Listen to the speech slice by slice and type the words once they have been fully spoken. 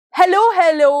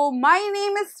Hello, my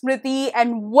name is Smriti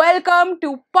and welcome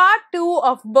to part 2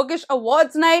 of Bookish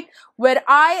Awards Night, where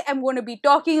I am going to be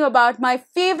talking about my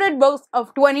favorite books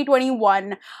of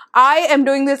 2021. I am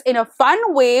doing this in a fun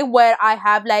way where I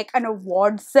have like an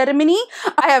award ceremony.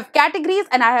 I have categories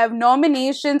and I have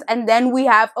nominations, and then we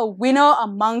have a winner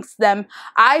amongst them.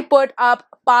 I put up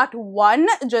part 1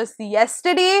 just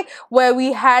yesterday, where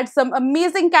we had some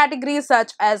amazing categories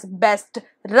such as best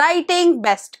writing,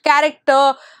 best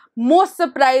character, most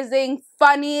surprising,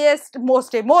 funniest,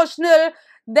 most emotional.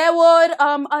 There were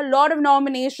a lot of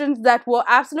nominations that were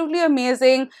absolutely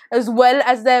amazing, as well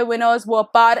as their winners were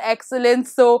par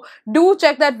excellence. So do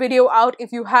check that video out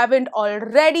if you haven't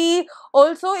already.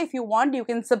 Also, if you want, you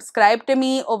can subscribe to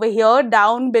me over here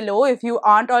down below. If you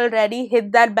aren't already,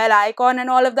 hit that bell icon and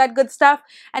all of that good stuff.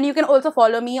 And you can also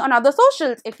follow me on other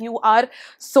socials if you are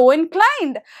so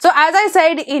inclined. So as I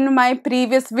said in my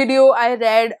previous video, I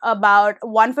read about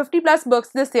 150 plus books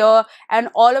this year, and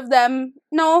all of them,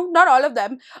 no, not all of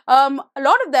them, a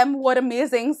lot of them were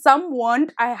amazing. Some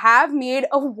weren't. I have made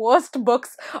a worst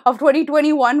books of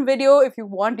 2021 video. If you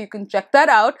want, you can check that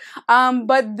out.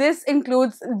 But this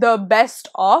includes the best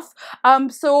of.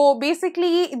 So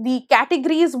basically the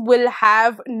categories will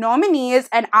have nominees,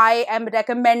 and I am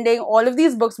recommending all of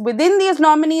these books within these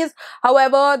nominees.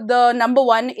 However, the number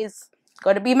one is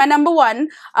going to be my number one,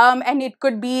 and it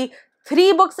could be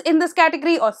 3 books in this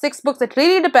category or 6 books. It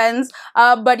really depends.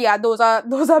 But yeah, those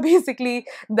are basically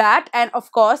that. And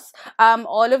of course,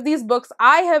 all of these books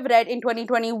I have read in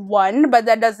 2021, but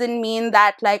that doesn't mean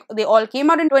that like they all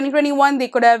came out in 2021. They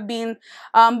could have been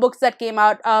books that came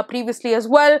out previously as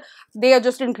well. They are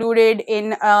just included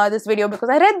in this video because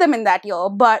I read them in that year.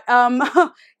 But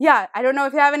yeah, I don't know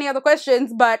if you have any other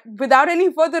questions, but without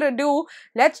any further ado,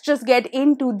 let's just get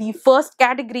into the first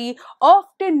category of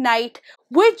tonight,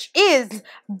 which is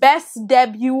Best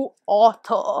Debut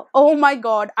Author. Oh my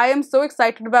god, I am so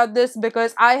excited about this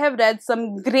because I have read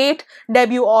some great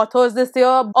debut authors this year.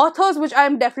 Authors which I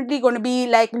am definitely going to be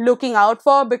like looking out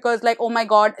for because like, oh my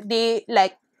god, they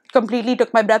like completely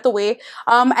took my breath away.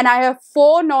 And I have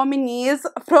 4 nominees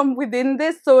from within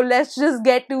this, so let's just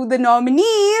get to the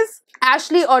nominees.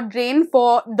 Ashley Audrain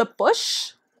for The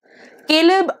Push,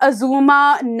 Caleb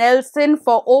Azuma Nelson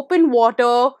for Open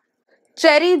Water,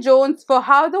 Cherie Jones for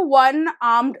How the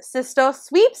One-Armed Sister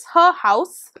Sweeps Her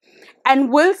House,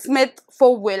 and Will Smith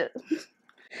for Will.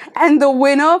 And the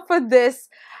winner for this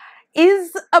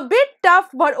is a bit tough,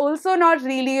 but also not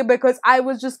really, because I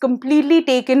was just completely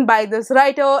taken by this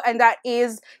writer, and that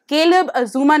is Caleb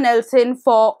Azuma Nelson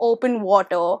for Open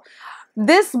Water.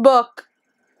 This book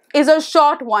is a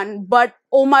short one, but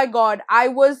oh my god, I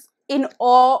was in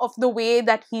awe of the way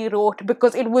that he wrote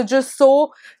because it was just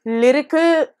so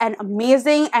lyrical and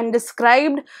amazing and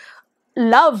described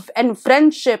love and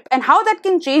friendship and how that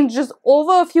can change just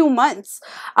over a few months,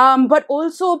 but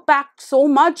also packed so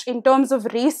much in terms of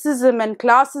racism and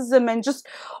classism and just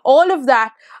all of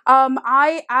that.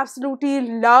 I absolutely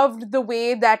loved the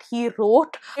way that he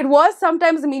wrote. It was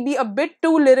sometimes maybe a bit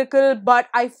too lyrical, but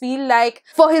I feel like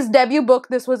for his debut book,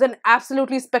 this was an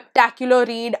absolutely spectacular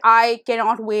read. I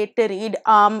cannot wait to read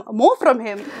more from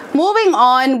him. Moving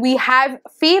on, we have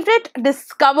Favorite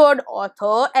Discovered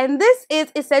Author, and this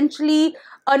is essentially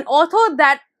an author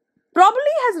that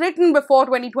probably has written before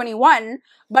 2021,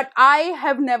 but I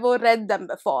have never read them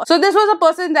before. So this was a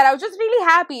person that I was just really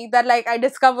happy that like I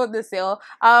discovered this year.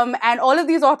 And all of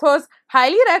these authors,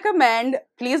 highly recommend.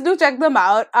 Please do check them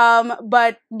out.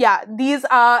 But yeah, these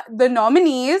are the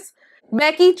nominees: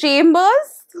 Becky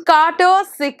Chambers, Carter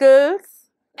Sickles,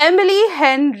 Emily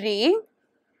Henry,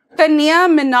 Kanya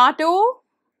Minato,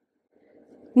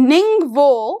 Ning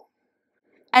Vo,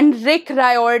 and Rick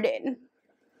Riordan.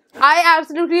 I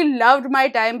absolutely loved my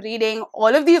time reading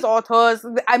all of these authors.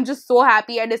 I'm just so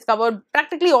happy I discovered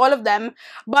practically all of them.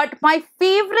 But my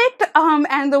favorite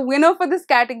and the winner for this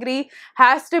category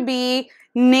has to be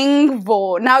Ning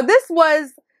Vo. Now this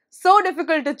was so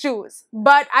difficult to choose,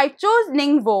 but I chose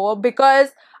Ning Vo because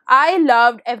I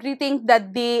loved everything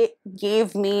that they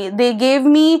gave me. They gave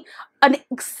me an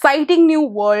exciting new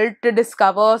world to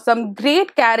discover, some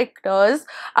great characters,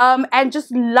 and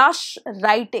just lush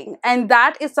writing. And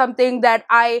that is something that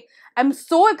I am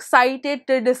so excited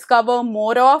to discover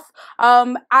more of.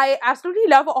 I absolutely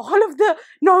love all of the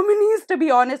nominees, to be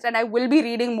honest, and I will be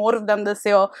reading more of them this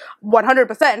year,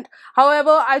 100%.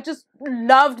 However, I just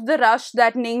loved the rush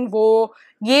that Ning Vo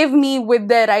gave me with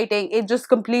their writing. It just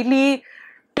completely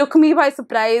took me by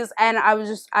surprise, and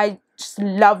I just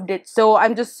loved it. So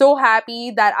I'm just so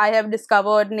happy that I have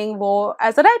discovered Ning Vo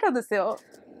as a writer this year.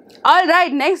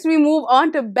 Alright, next we move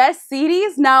on to Best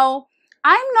Series. Now,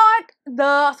 I'm not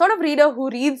the sort of reader who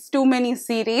reads too many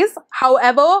series.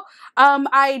 However,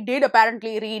 I did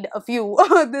apparently read a few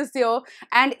this year.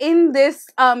 And in this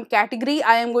category,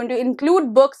 I am going to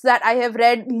include books that I have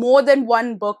read more than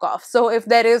one book of. So if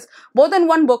there is more than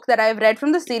one book that I have read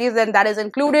from the series, then that is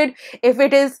included. If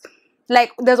it is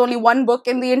like there's only one book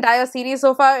in the entire series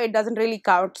so far, it doesn't really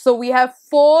count. So we have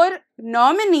 4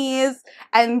 nominees,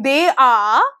 and they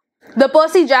are the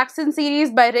Percy Jackson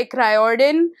series by Rick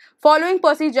Riordan, following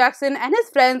Percy Jackson and his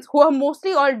friends, who are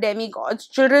mostly all demigods,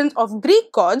 children of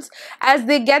Greek gods, as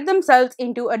they get themselves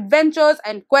into adventures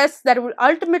and quests that will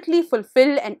ultimately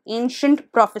fulfill an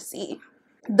ancient prophecy.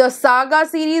 The Saga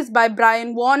series by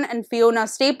Brian Vaughan and Fiona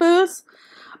Staples.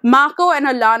 Marco and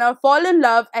Alana fall in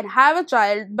love and have a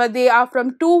child, but they are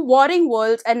from 2 warring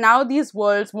worlds, and now these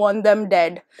worlds want them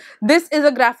dead. This is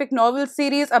a graphic novel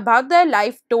series about their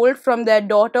life told from their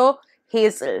daughter,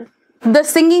 Hazel. The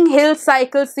Singing Hill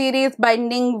Cycle series by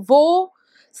Ning Vo.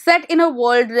 Set in a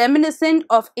world reminiscent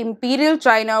of Imperial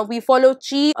China, we follow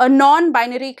Chi, a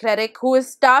non-binary cleric who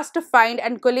is tasked to find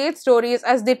and collate stories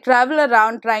as they travel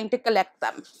around trying to collect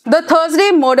them. The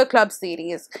Thursday Murder Club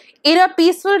series. In a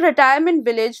peaceful retirement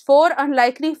village, 4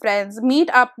 unlikely friends meet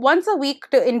up once a week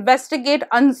to investigate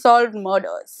unsolved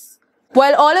murders.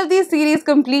 While all of these series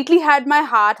completely had my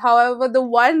heart, however, the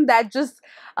one that just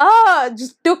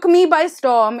took me by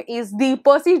storm is the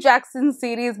Percy Jackson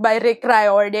series by Rick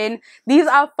Riordan. These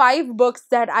are 5 books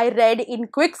that I read in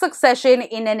quick succession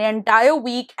in an entire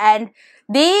week, and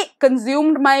they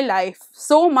consumed my life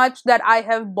so much that I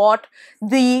have bought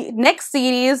the next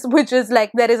series, which is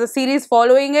like there is a series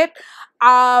following it.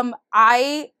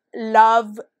 I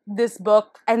love this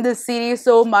book and this series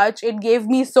so much. It gave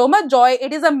me so much joy.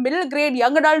 It is a middle grade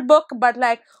young adult book, but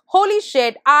like holy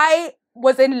shit, I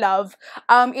was in love.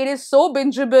 It is so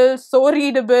bingeable, so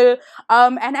readable,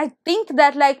 and I think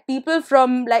that like people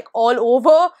from like all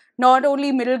over, not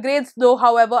only middle grades though,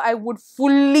 however, I would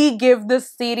fully give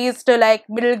this series to like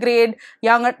middle grade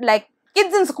young, like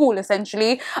kids in school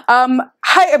essentially.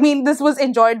 I mean, this was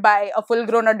enjoyed by a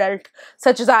full-grown adult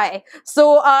such as I.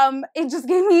 So it just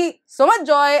gave me so much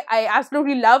joy. I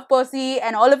absolutely love Percy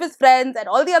and all of his friends and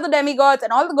all the other demigods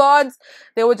and all the gods.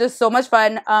 They were just so much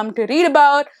fun to read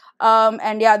about.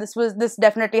 And yeah, this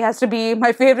definitely has to be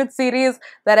my favorite series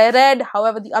that I read.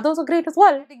 However, the others are great as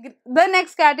well. The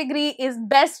next category is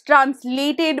Best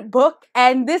Translated Book,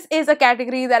 and this is a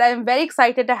category that I am very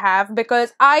excited to have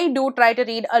because I do try to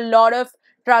read a lot of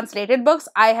translated books.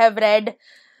 I have read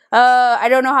I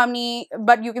don't know how many,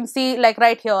 but you can see like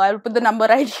right here, I'll put the number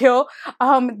right here.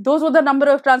 Those were the number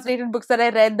of translated books that I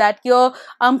read that year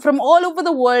from all over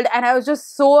the world, and I was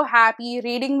just so happy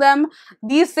reading them.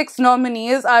 These 6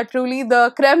 nominees are truly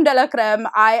the creme de la creme.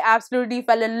 I absolutely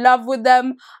fell in love with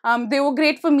them. They were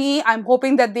great for me. I'm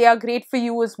hoping that they are great for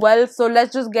you as well. So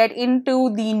let's just get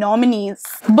into the nominees.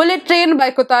 Bullet Train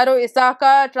by Kotaro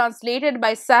Isaka, translated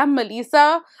by Sam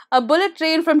Malissa. A bullet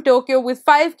train from Tokyo with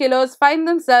 5 killers find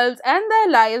themselves and their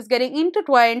lives getting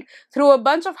intertwined through a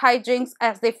bunch of hijinks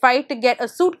as they fight to get a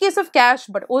suitcase of cash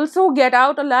but also get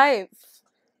out alive.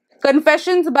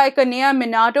 Confessions by Kanae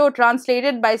Minato,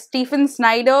 translated by Stephen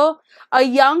Snyder. A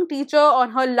young teacher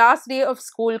on her last day of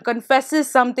school confesses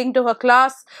something to her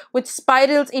class which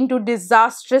spirals into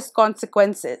disastrous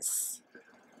consequences.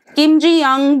 Kim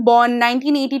Ji-young, born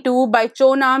 1982 by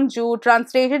Cho-Nam,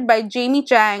 translated by Jamie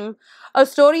Chang. A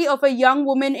story of a young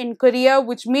woman in Korea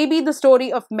which may be the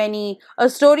story of many. A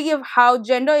story of how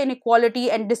gender inequality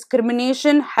and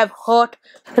discrimination have hurt.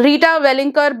 Rita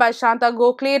Wellinkar by Shanta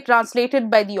Gokhale,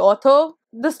 translated by the author.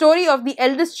 The story of the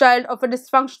eldest child of a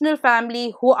dysfunctional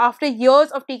family who, after years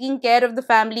of taking care of the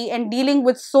family and dealing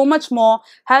with so much more,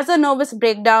 has a nervous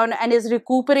breakdown and is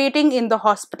recuperating in the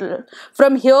hospital.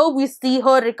 From here, we see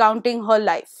her recounting her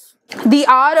life. The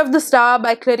Hour of the Star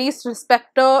by Clarice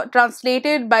Lispector,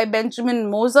 translated by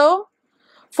Benjamin Moser.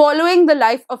 Following the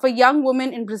life of a young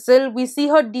woman in Brazil, we see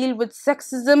her deal with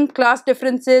sexism, class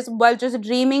differences, while just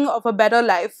dreaming of a better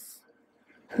life.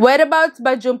 Whereabouts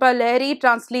by Jhumpa Lahiri,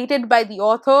 translated by the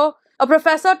author. A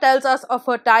professor tells us of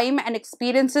her time and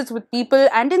experiences with people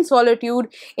and in solitude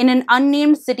in an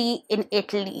unnamed city in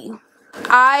Italy.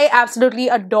 I absolutely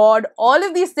adored all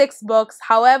of these 6 books.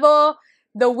 However,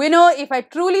 the winner, if I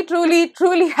truly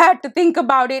had to think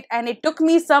about it, and it took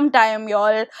me some time,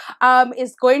 y'all,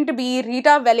 is going to be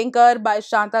Rita Wellinkar by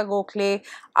Shanta Gokhale.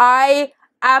 I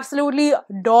absolutely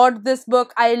adored this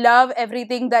book. I love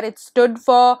everything that it stood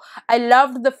for. I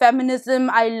loved the feminism.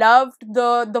 I loved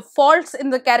the faults in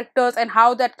the characters and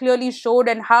how that clearly showed,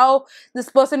 and how this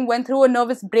person went through a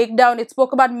nervous breakdown. It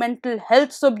spoke about mental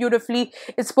health so beautifully.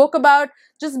 It spoke about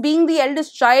just being the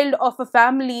eldest child of a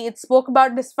family. It spoke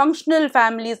about dysfunctional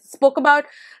families. It spoke about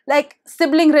like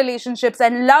sibling relationships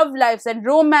and love lives and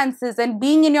romances and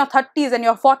being in your 30s and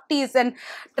your 40s and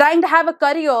trying to have a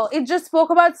career. It just spoke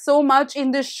about so much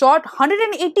in this short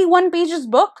 181 pages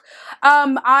book.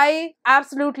 I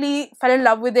absolutely fell in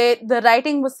love with it. The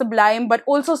writing was sublime, but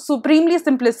also supremely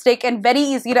simplistic and very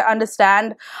easy to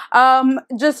understand.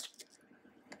 Just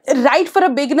right for a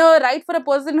beginner, right for a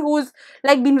person who's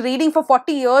like been reading for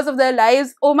 40 years of their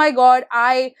lives. Oh my god,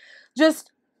 I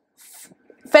just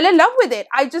fell in love with it.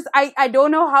 I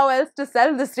don't know how else to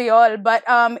sell this to y'all, but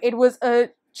it was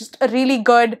just a really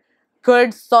good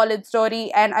solid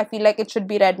story, and I feel like it should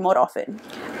be read more often.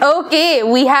 Okay,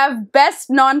 we have best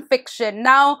non-fiction.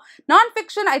 Now,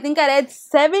 non-fiction, I think I read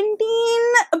 17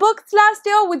 books last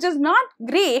year, which is not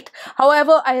great.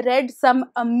 However, I read some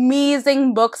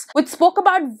amazing books which spoke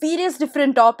about various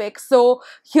different topics. So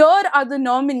here are the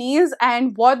nominees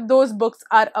and what those books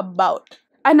are about.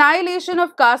 Annihilation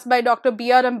of Caste by Dr.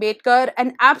 B.R. Ambedkar,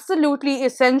 an absolutely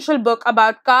essential book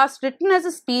about caste written as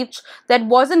a speech that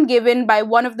wasn't given by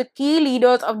one of the key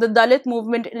leaders of the Dalit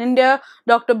movement in India,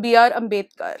 Dr. B.R.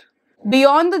 Ambedkar.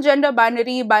 Beyond the Gender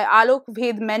Binary by Alok,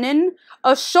 Vaid, Menon,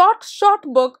 a short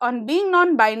book on being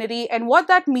non-binary and what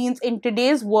that means in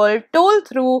today's world, told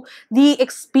through the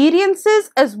experiences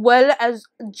as well as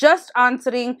just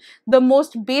answering the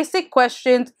most basic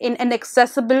questions in an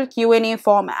accessible Q&A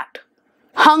format.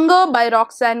 Hunger by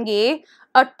Roxane Gay,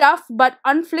 a tough but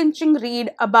unflinching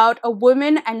read about a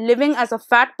woman and living as a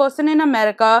fat person in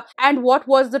America and what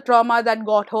was the trauma that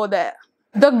got her there.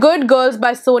 The Good Girls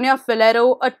by Sonia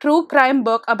Filero, a true crime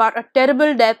book about a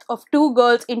terrible death of two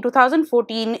girls in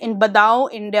 2014 in Badao,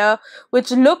 India,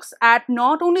 which looks at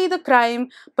not only the crime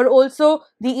but also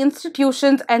the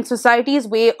institutions and society's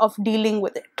way of dealing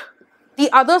with it. The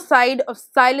Other Side of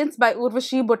Silence by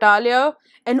Urvashi Botalia,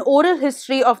 an oral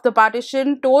history of the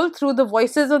partition told through the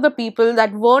voices of the people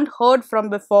that weren't heard from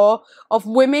before, of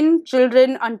women,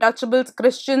 children, untouchables,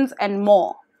 Christians, and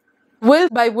more. Will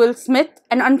by Will Smith,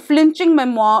 an unflinching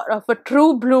memoir of a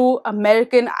true blue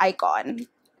American icon.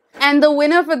 And the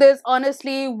winner for this,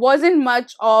 honestly, wasn't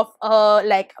much of a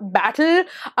like battle.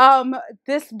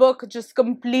 This book just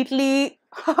completely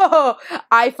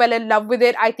I fell in love with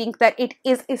it. I think that it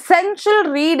is essential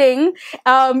reading,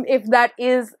 if that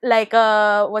is like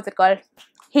a, what's it called,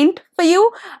 hint for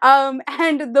you.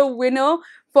 And the winner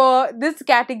for this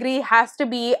category has to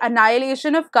be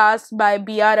Annihilation of Caste by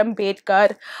B.R.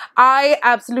 Ambedkar. I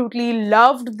absolutely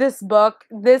loved this book.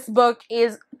 This book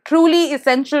is truly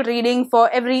essential reading for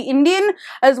every Indian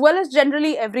as well as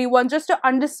generally everyone, just to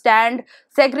understand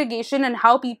segregation and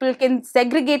how people can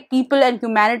segregate people and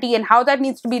humanity and how that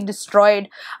needs to be destroyed.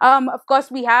 Of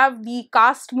course, we have the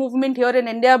caste movement here in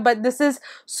India, but this is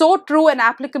so true and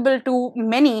applicable to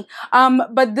many.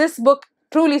 But this book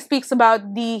truly speaks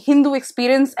about the Hindu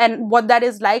experience and what that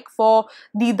is like for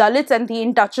the Dalits and the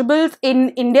untouchables in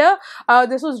India.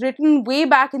 This was written way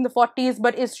back in the 40s,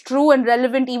 but is true and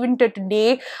relevant even to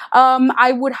today.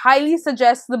 I would highly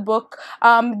suggest the book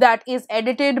that is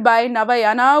edited by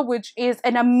Navayana, which is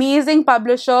an amazing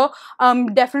publisher.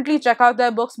 Definitely check out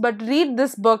their books, but read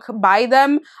this book by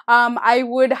them. I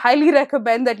would highly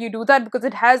recommend that you do that because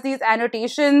it has these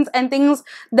annotations and things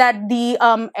that the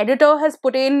editor has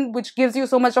put in, which gives you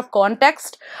so much of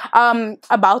context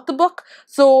about the book.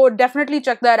 So definitely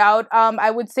check that out.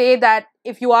 I would say that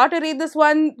if you are to read this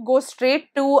one, go straight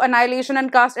to Annihilation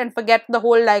and Caste and forget the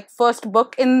whole like first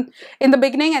book in the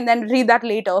beginning and then read that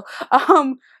later.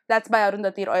 That's by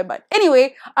Arundhati Roy. But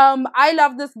anyway, I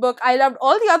love this book. I loved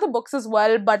all the other books as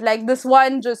well, but like this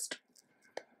one just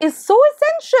is so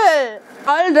essential.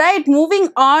 All right, moving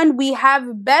on, we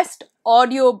have best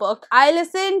audiobook. I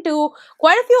listened to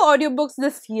quite a few audiobooks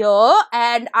this year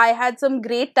and I had some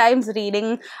great times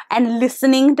reading and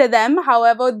listening to them.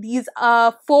 However, these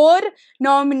 4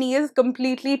 nominees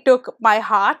completely took my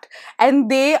heart, and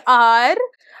they are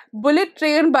Bullet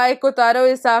Train by Kotaro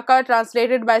Isaka,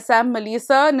 translated by Sam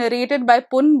Malissa, narrated by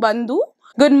Pun Bandhu.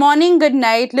 Good Morning, Good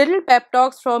Night, Little Pep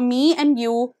Talks from Me and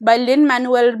You by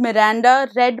Lin-Manuel Miranda,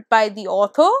 read by the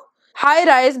author. High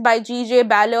Rise by G.J.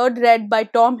 Ballard, read by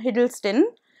Tom Hiddleston.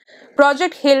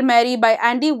 Project Hail Mary by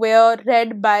Andy Weir,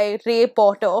 read by Ray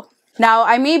Porter. Now,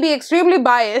 I may be extremely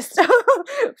biased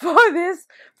for this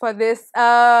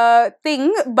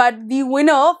thing, but the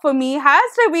winner for me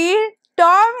has to be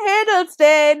Tom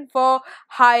Hiddleston for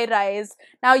High Rise.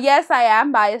 Now, yes, I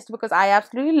am biased because I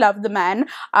absolutely love the man.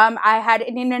 I had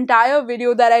an entire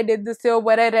video that I did this year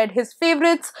where I read his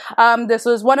favorites. This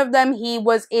was one of them. He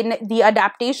was in the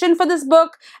adaptation for this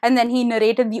book, and then he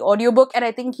narrated the audiobook, and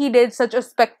I think he did such a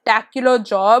spectacular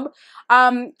job.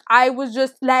 I was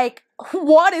just like,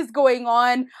 what is going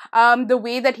on? The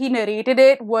way that he narrated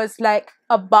it was like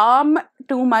a balm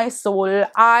to my soul.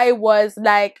 I was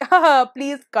like,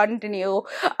 please continue.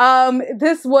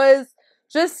 This was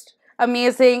just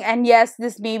amazing, and yes,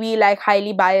 this may be like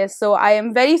highly biased, so I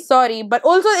am very sorry, but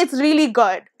also it's really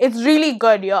good. It's really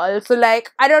good, y'all. So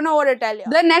like, I don't know what to tell you.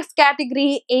 The next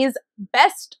category is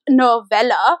best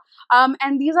novella,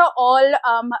 and these are all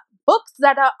books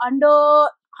that are under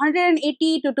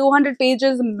 180 to 200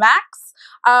 pages max.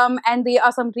 And there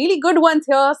are some really good ones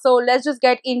here. So let's just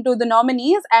get into the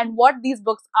nominees and what these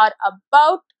books are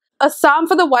about. A Psalm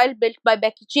for the Wild, built by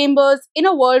Becky Chambers. In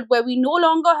a world where we no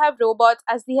longer have robots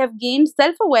as they have gained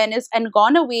self-awareness and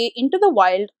gone away into the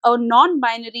wild, a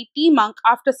non-binary tea monk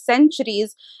after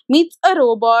centuries meets a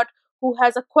robot who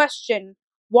has a question.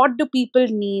 What do people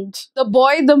need? The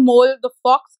Boy, the Mole, the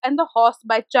Fox and the Horse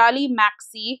by Charlie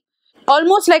Maxey.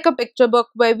 Almost like a picture book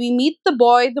where we meet the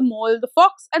boy, the mole, the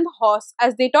fox, and the horse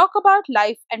as they talk about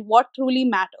life and what truly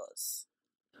matters.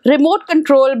 Remote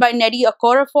Control by Neddy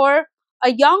Okorafor.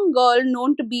 A young girl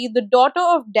known to be the daughter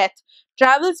of death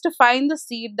travels to find the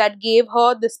seed that gave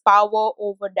her this power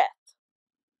over death.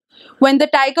 When the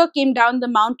Tiger Came Down the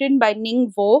Mountain by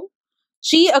Ning Vo.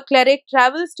 She, a cleric,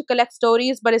 travels to collect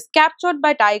stories but is captured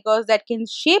by tigers that can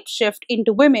shapeshift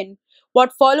into women.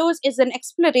 What follows is an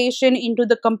exploration into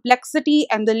the complexity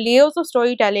and the layers of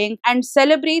storytelling and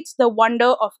celebrates the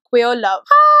wonder of queer love.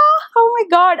 Oh my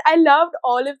god, I loved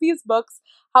all of these books.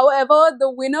 However,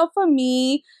 the winner for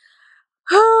me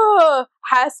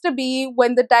has to be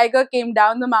When the Tiger Came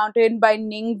Down the Mountain by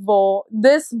Ning Vo.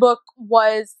 This book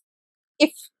was,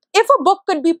 if a book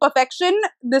could be perfection,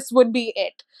 this would be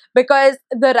it, because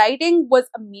the writing was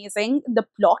amazing, the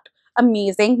plot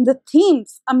amazing, the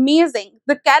themes amazing,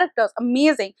 the characters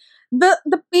amazing,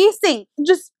 the pacing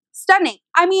just stunning.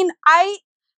 I mean, I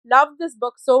loved this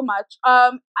book so much.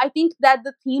 I think that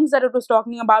the themes that it was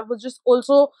talking about was just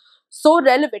also so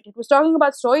relevant. It was talking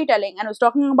about storytelling, and it was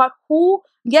talking about who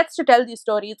gets to tell these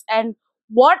stories and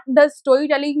what does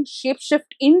storytelling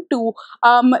shapeshift into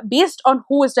based on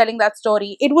who is telling that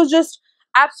story. It was just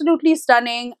absolutely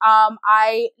stunning.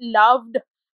 I loved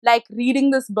like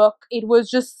reading this book. It was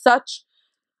such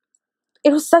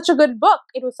a good book.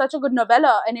 It was such a good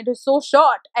novella, and it is so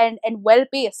short and well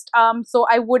paced. So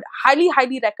I would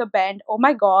highly recommend. Oh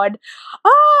my god.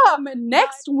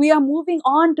 Next we are moving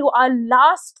on to our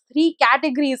last three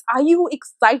categories. Are you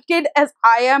excited as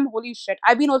I am? Holy shit.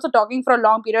 I've been also talking for a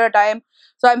long period of time,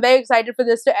 so I'm very excited for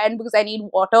this to end because I need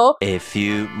water. A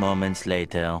few moments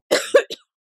later.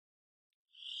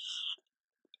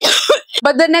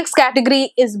 But the next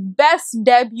category is Best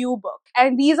Debut Book.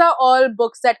 And these are all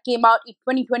books that came out in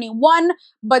 2021,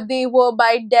 but they were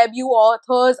by debut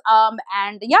authors.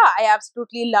 And yeah, I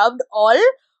absolutely loved all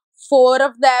four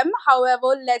of them.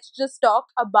 However, let's just talk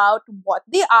about what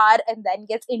they are and then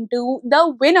get into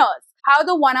the winners. How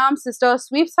the One-Armed Sister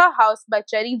Sweeps Her House by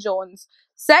Cherie Jones.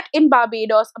 Set in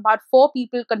Barbados, about four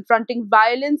people confronting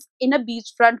violence in a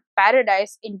beachfront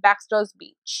paradise in Baxter's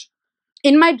Beach.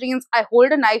 In My Dreams, I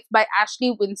Hold a Knife by Ashley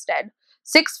Winstead.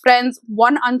 Six friends,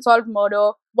 one unsolved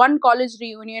murder, one college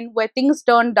reunion where things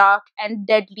turn dark and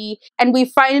deadly, and we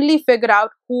finally figure out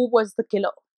who was the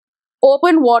killer.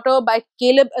 Open Water by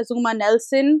Caleb Azuma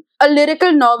Nelson, a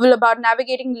lyrical novel about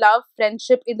navigating love,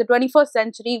 friendship in the 21st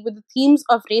century with the themes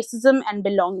of racism and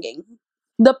belonging.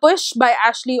 The Push by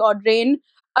Ashley Audrain,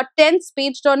 a tense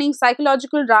page-turning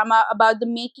psychological drama about the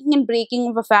making and breaking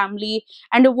of a family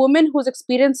and a woman whose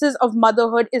experiences of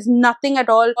motherhood is nothing at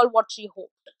all what she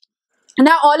hoped.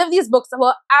 Now, all of these books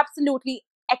were absolutely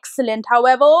excellent.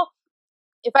 However,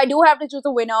 if I do have to choose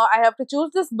a winner, I have to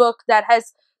choose this book that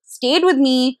has stayed with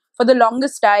me for the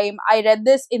longest time. I read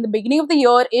this in the beginning of the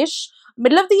year-ish,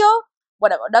 middle of the year,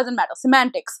 whatever, doesn't matter,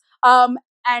 semantics.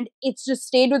 And it's just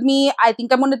stayed with me. I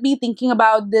think I'm going to be thinking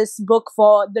about this book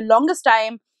for the longest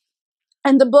time.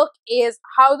 And the book is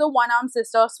How the One-Armed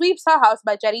Sister Sweeps Her House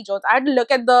by Cherie Jones. I had to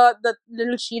look at the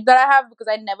little sheet that I have because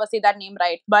I never say that name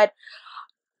right. But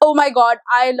oh my god,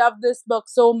 I love this book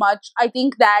so much. I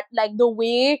think that like the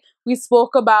way we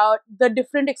spoke about the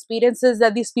different experiences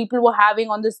that these people were having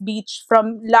on this beach,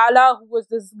 from Lala, who was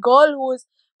this girl who was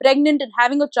pregnant and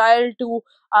having a child, to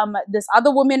this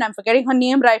other woman, I'm forgetting her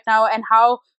name right now, and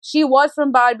how she was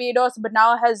from Barbados but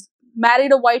now has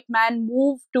married a white man,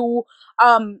 moved to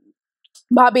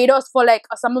Barbados for like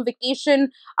a summer vacation,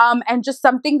 and just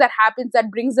something that happens that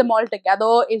brings them all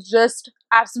together is just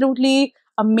absolutely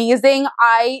amazing.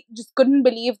 I just couldn't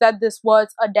believe that this was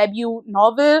a debut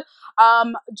novel.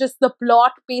 Just the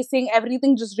plot, pacing,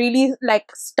 everything just really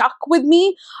like stuck with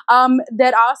me.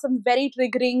 There are some very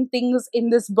triggering things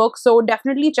in this book, so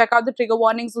definitely check out the trigger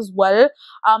warnings as well.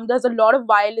 There's a lot of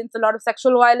violence, a lot of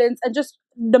sexual violence, and just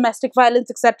domestic violence,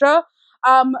 etc.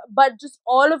 But just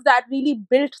all of that really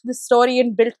built this story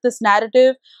and built this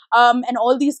narrative, and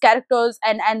all these characters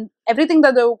and everything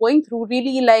that they were going through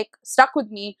really like stuck with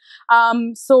me.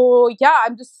 So yeah,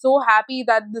 I'm just so happy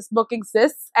that this book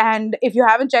exists, and if you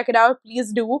haven't checked it out,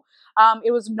 please do.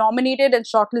 It was nominated and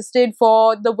shortlisted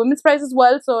for the Women's Prize as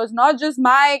well, so it's not just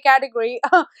my category.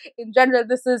 In general,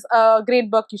 this is a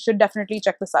great book. You should definitely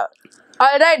check this out.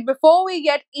 Alright, before we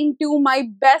get into my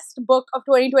best book of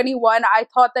 2021, I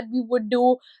thought that we would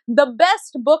do the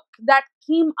best book that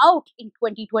came out in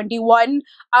 2021.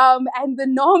 And the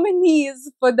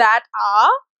nominees for that are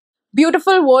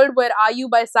Beautiful World, Where Are You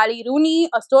by Sally Rooney,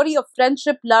 a story of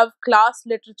friendship, love, class,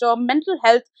 literature, mental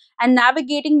health, and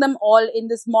navigating them all in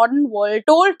this modern world,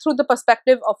 told through the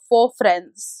perspective of four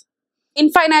friends.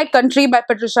 Infinite Country by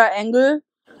Patricia Engel.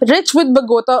 Rich with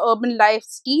Bogota urban life,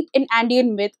 steeped in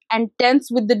Andean myth, and tense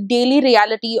with the daily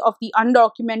reality of the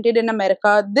undocumented in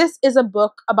America, this is a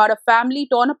book about a family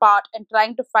torn apart and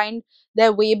trying to find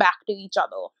their way back to each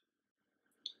other.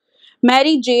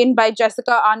 Mary Jane by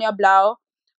Jessica Anya Blau.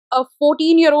 A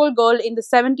 14-year-old girl in the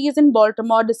 70s in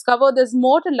Baltimore discovered there's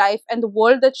more to life and the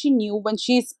world that she knew when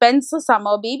she spends the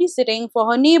summer babysitting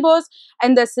for her neighbors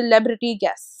and their celebrity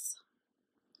guests.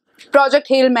 Project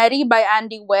Hail Mary by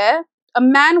Andy Weir. A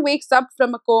man wakes up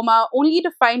from a coma only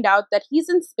to find out that he's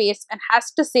in space and has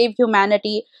to save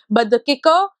humanity, but the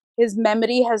kicker, his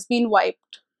memory has been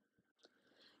wiped.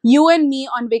 You and Me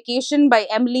on Vacation by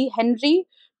Emily Henry,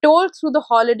 told through the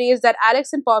holidays that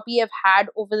Alex and Poppy have had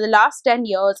over the last 10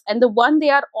 years and the one they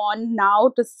are on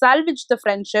now to salvage the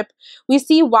friendship. We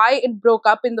see why it broke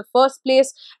up in the first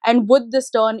place and would this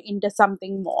turn into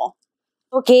something more.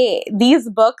 Okay, these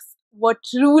books were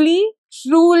truly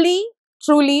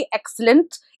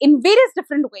excellent in various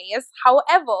different ways.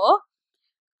 However,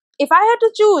 if I had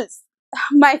to choose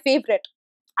my favorite,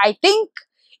 I think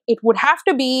it would have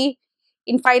to be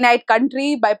Infinite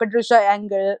Country by Patricia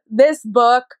Engel. This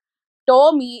book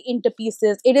tore me into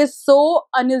pieces. It is so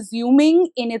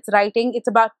unassuming in its writing. It's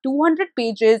about 200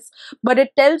 pages, but it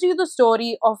tells you the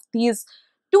story of these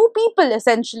two people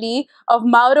essentially, of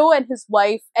Mauro and his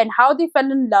wife, and how they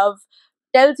fell in love.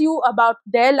 Tells you about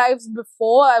their lives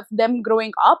before, of them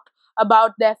growing up,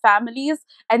 about their families,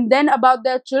 and then about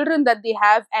their children that they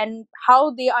have and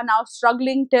how they are now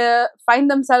struggling to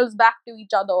find themselves back to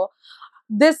each other.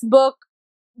 This book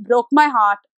broke my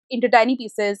heart into tiny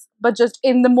pieces, but just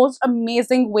in the most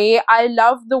amazing way. I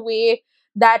love the way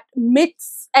that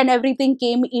myths and everything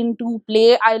came into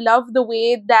play. I love the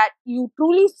way that you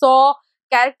truly saw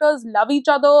characters love each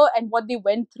other and what they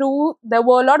went through. There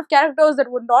were a lot of characters that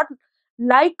were not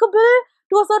likable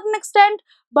to a certain extent,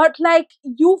 but like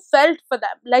you felt for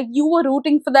them, like you were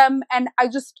rooting for them, and I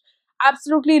just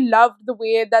absolutely loved the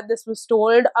way that this was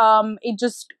told. It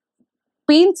just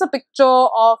paints a picture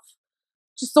of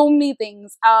so many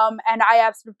things, and I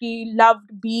absolutely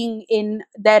loved being in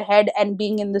their head and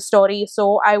being in the story,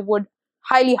 so I would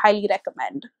highly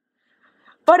recommend.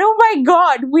 But oh my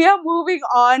god, we are moving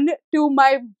on to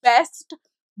my best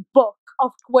book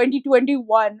of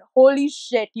 2021. Holy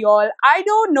shit, y'all. I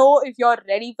don't know if you're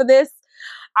ready for this.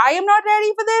 I am not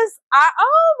ready for this.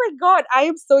 Oh my god, I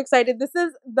am so excited. This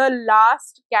is the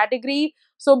last category.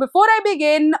 So before I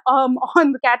begin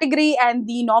on the category and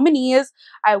the nominees,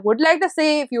 I would like to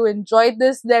say if you enjoyed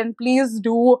this, then please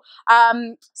do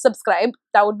subscribe.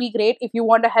 That would be great. If you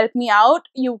want to help me out,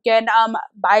 you can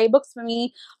buy books for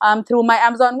me through my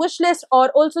Amazon wishlist, or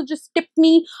also just tip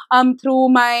me through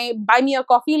my Buy Me a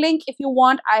Coffee link if you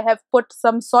want. I have put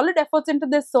some solid efforts into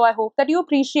this, so I hope that you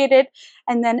appreciate it,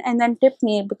 and then tip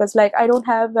me, because like I don't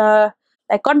have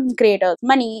like content creators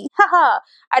money. Haha,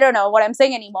 I don't know what I'm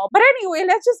saying anymore. But anyway,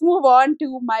 let's just move on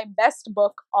to my best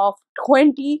book of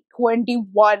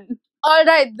 2021. All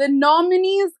right, the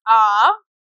nominees are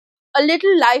A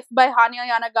Little Life by Hanya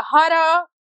Yanigihara,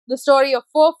 the story of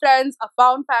four friends, a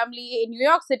found family in New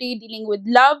York City dealing with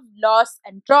love, loss,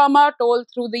 and trauma told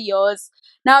through the years.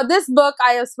 Now, this book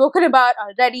I have spoken about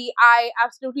already. I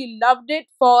absolutely loved it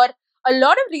for a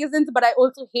lot of reasons, but I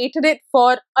also hated it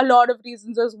for a lot of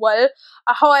reasons as well.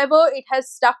 However, it has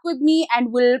stuck with me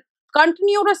and will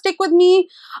continue to stick with me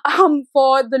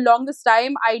for the longest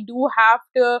time. I do have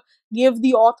to give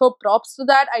the author props to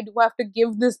that. I do have to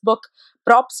give this book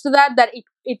props to that, that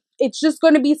it's just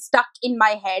going to be stuck in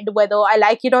my head whether I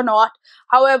like it or not.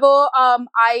 However,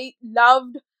 I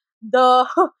loved the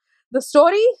the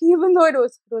story, even though it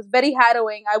was very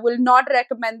harrowing. I will not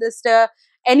recommend this to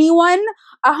anyone,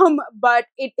 but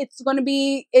it's going to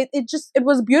be it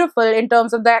was beautiful in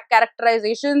terms of their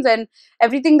characterizations and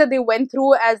everything that they went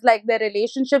through as like their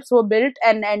relationships were built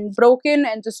and broken,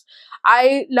 and just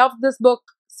I love this book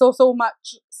so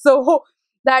much. So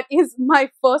that is my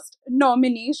first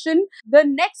nomination. The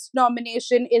next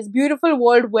nomination is Beautiful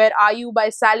World, Where Are You by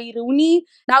Sally Rooney.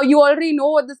 Now, you already know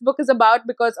what this book is about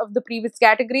because of the previous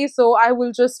category, so I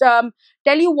will just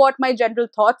tell you what my general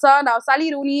thoughts are. Now,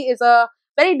 Sally Rooney is a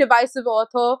very divisive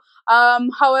author.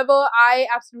 However, I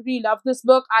absolutely love this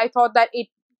book. I thought that it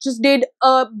just did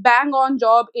a bang on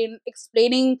job in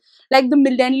explaining like the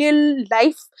millennial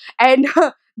life and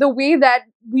the way that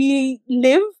we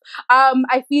live.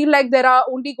 I feel like there are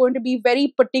only going to be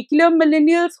very particular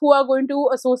millennials who are going to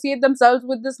associate themselves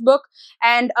with this book,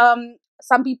 and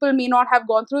some people may not have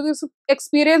gone through this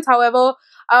experience. However,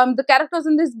 the characters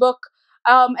in this book,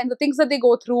 and the things that they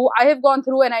go through, I have gone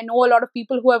through, and I know a lot of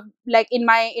people who have, like, in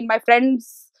my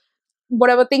friends,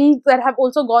 whatever, things that have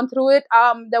also gone through it.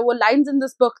 There were lines in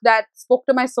this book that spoke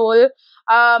to my soul,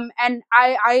 and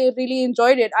I really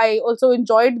enjoyed it. I also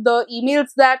enjoyed the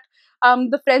emails that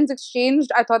the friends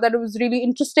exchanged. I thought that it was really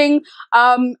interesting,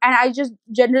 and I just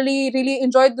generally really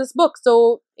enjoyed this book,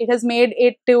 so it has made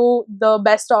it to the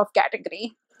best of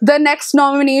category. The next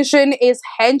nomination is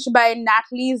Hench by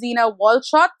Natalie Zina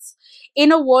Walschots.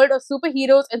 In a world of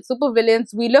superheroes and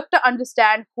supervillains, we look to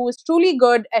understand who is truly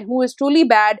good and who is truly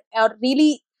bad, or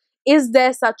really, is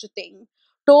there such a thing?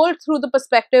 Told through the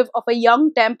perspective of a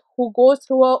young temp who goes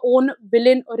through her own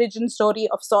villain origin story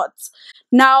of sorts.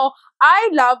 Now, I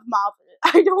love Marvel.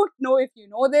 I don't know if you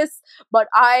know this, but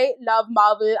I love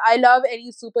Marvel. I love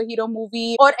any superhero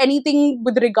movie or anything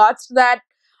with regards to that.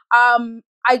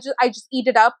 I just eat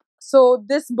it up. So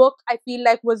this book, I feel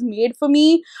like, was made for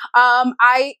me.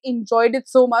 I enjoyed it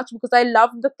so much because I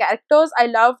loved the characters. I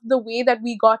loved the way that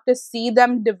we got to see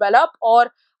them develop,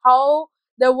 or how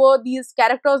there were these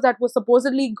characters that were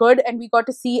supposedly good and we got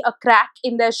to see a crack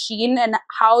in their sheen and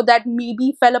how that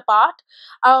maybe fell apart.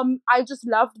 I just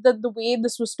loved the way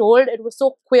this was told. It was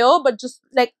so queer, but just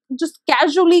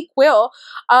casually queer.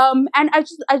 And I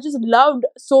just loved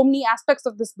so many aspects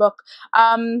of this book.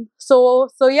 So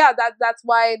yeah, that's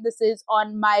why this is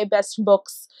on my best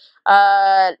books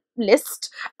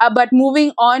list. But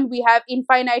moving on, we have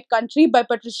Infinite Country by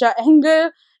Patricia Engel.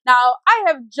 Now, I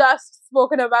have just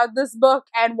spoken about this book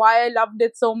and why I loved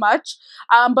it so much,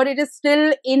 but it is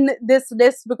still in this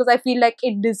list because I feel like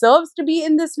it deserves to be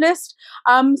in this list.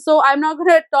 So I'm not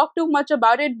going to talk too much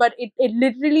about it, but it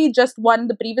literally just won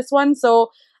the previous one.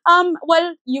 So,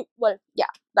 yeah,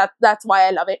 that's why I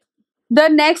love it. The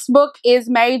next book is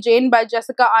Mary Jane by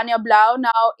Jessica Anya Blau.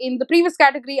 Now, in the previous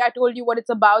category, I told you what it's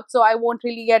about, so I won't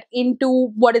really get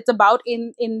into what it's about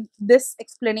in this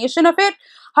explanation of it.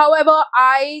 However,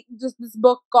 this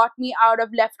book got me out of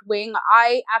Left Wing.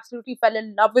 I absolutely fell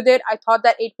in love with it. I thought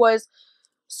that it was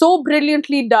so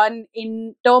brilliantly done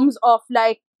in terms of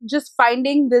like just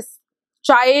finding this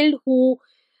child who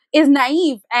is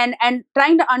naive and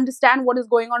trying to understand what is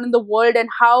going on in the world, and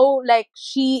how like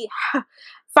she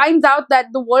finds out that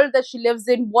the world that she lives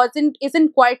in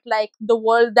isn't quite like the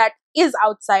world that is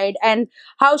outside, and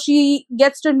how she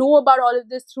gets to know about all of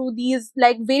this through these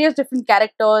like various different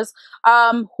characters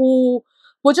who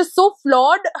were just so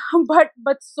flawed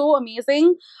but so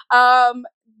amazing.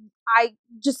 I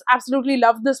just absolutely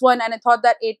loved this one, and I thought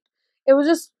that it was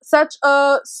just such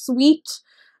a sweet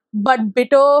but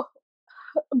bitter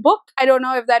book. I don't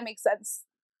know if that makes sense.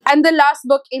 And the last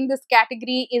book in this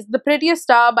category is The Prettiest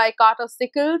Star by Carter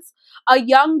Sickles. A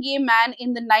young gay man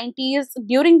in the 90s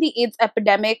during the AIDS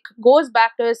epidemic goes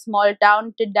back to his small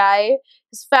town to die.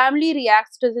 His family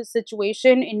reacts to his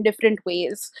situation in different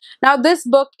ways. Now, this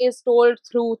book is told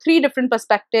through three different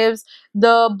perspectives.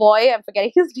 The boy, I'm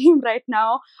forgetting his name right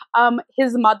now,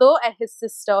 his mother, and his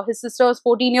sister. His sister is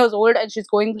 14 years old and she's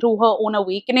going through her own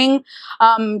awakening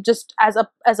just as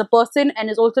a person, and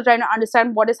is also trying to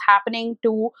understand what is happening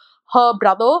to her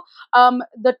brother.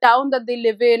 The town that they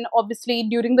live in, obviously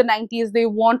during the 90s, they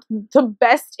want the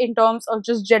best in terms of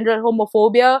just general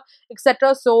homophobia,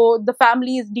 etc. So the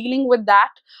family is dealing with that,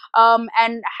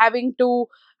 and having to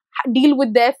deal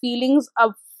with their feelings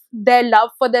of their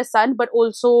love for their son, but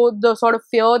also the sort of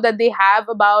fear that they have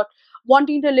about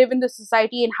wanting to live in the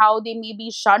society and how they may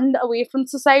be shunned away from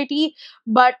society.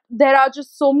 But there are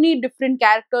just so many different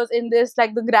characters in this,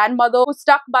 like the grandmother who's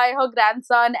stuck by her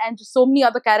grandson, and just so many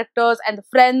other characters, and the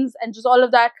friends, and just all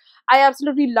of that. I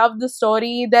absolutely love the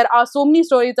story. There are so many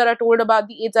stories that are told about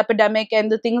the AIDS epidemic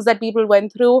and the things that people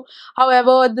went through.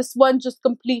 However, this one just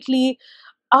completely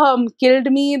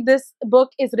killed me. This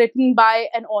book is written by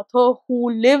an author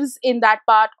who lives in that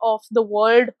part of the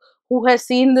world, who has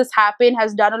seen this happen,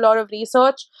 has done a lot of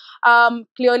research,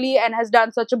 clearly, and has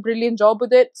done such a brilliant job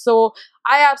with it. So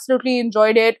I absolutely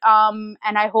enjoyed it, and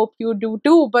I hope you do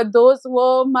too. But those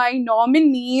were my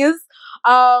nominees.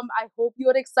 I hope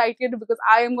you're excited, because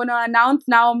I am going to announce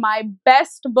now my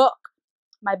best book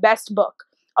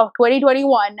of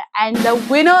 2021, and the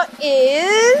winner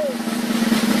is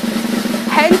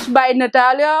Hench by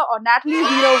Natalie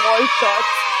Zina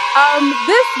Walschots.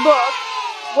 This book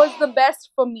was the best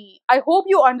for me. I hope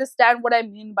you understand what I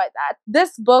mean by that.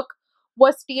 This book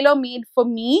was tailor made for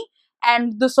me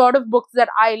and the sort of books that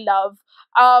I love.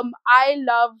 I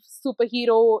love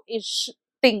superhero ish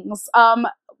things.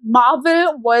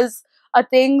 Marvel was a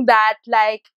thing that,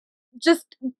 like,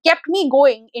 just kept me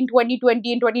going in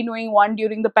 2020 and 2021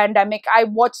 during the pandemic. I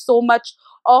watched so much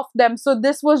of them. So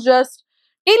this was just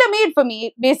tailor made for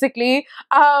me, basically.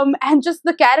 And just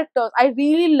the characters. I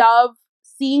really love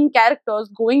seeing characters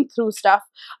going through stuff.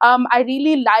 I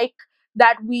really like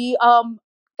that we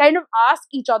kind of ask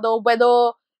each other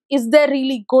whether is there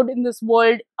really good in this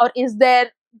world, or is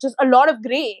there just a lot of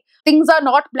gray. Things are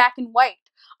not black and white.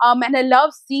 And I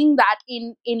love seeing that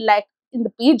in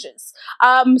the pages.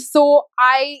 So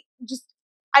I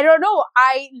don't know,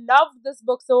 I love this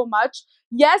book so much.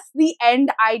 Yes, the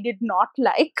end I did not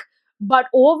like, but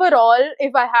overall,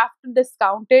 if I have to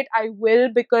discount it, I will,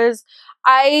 because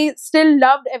I still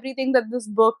loved everything that this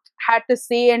book had to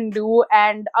say and do.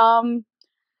 And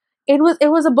it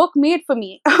was a book made for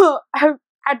me.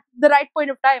 At the right point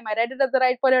of time. I read it at the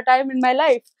right point of time in my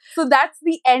life. So that's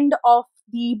the end of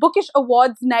the Bookish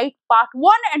Awards night part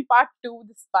 1 and part 2.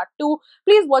 This is part 2.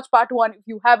 Please watch part 1 if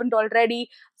you haven't already.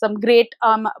 Some great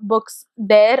books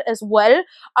there as well.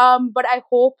 But I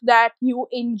hope that you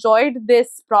enjoyed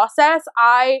this process.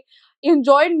 I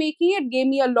enjoyed making it, gave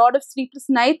me a lot of sleepless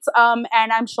nights, and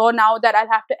I'm sure now that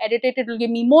I'll have to edit it, it will give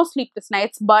me more sleepless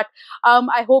nights. But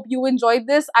I hope you enjoyed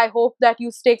this. I hope that you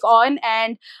stick on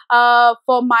and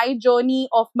for my journey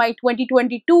of my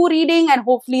 2022 reading, and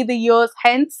hopefully the years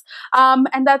hence.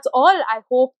 And that's all. I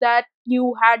hope that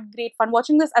you had great fun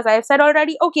watching this, as I have said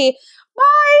already. Okay,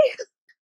 bye.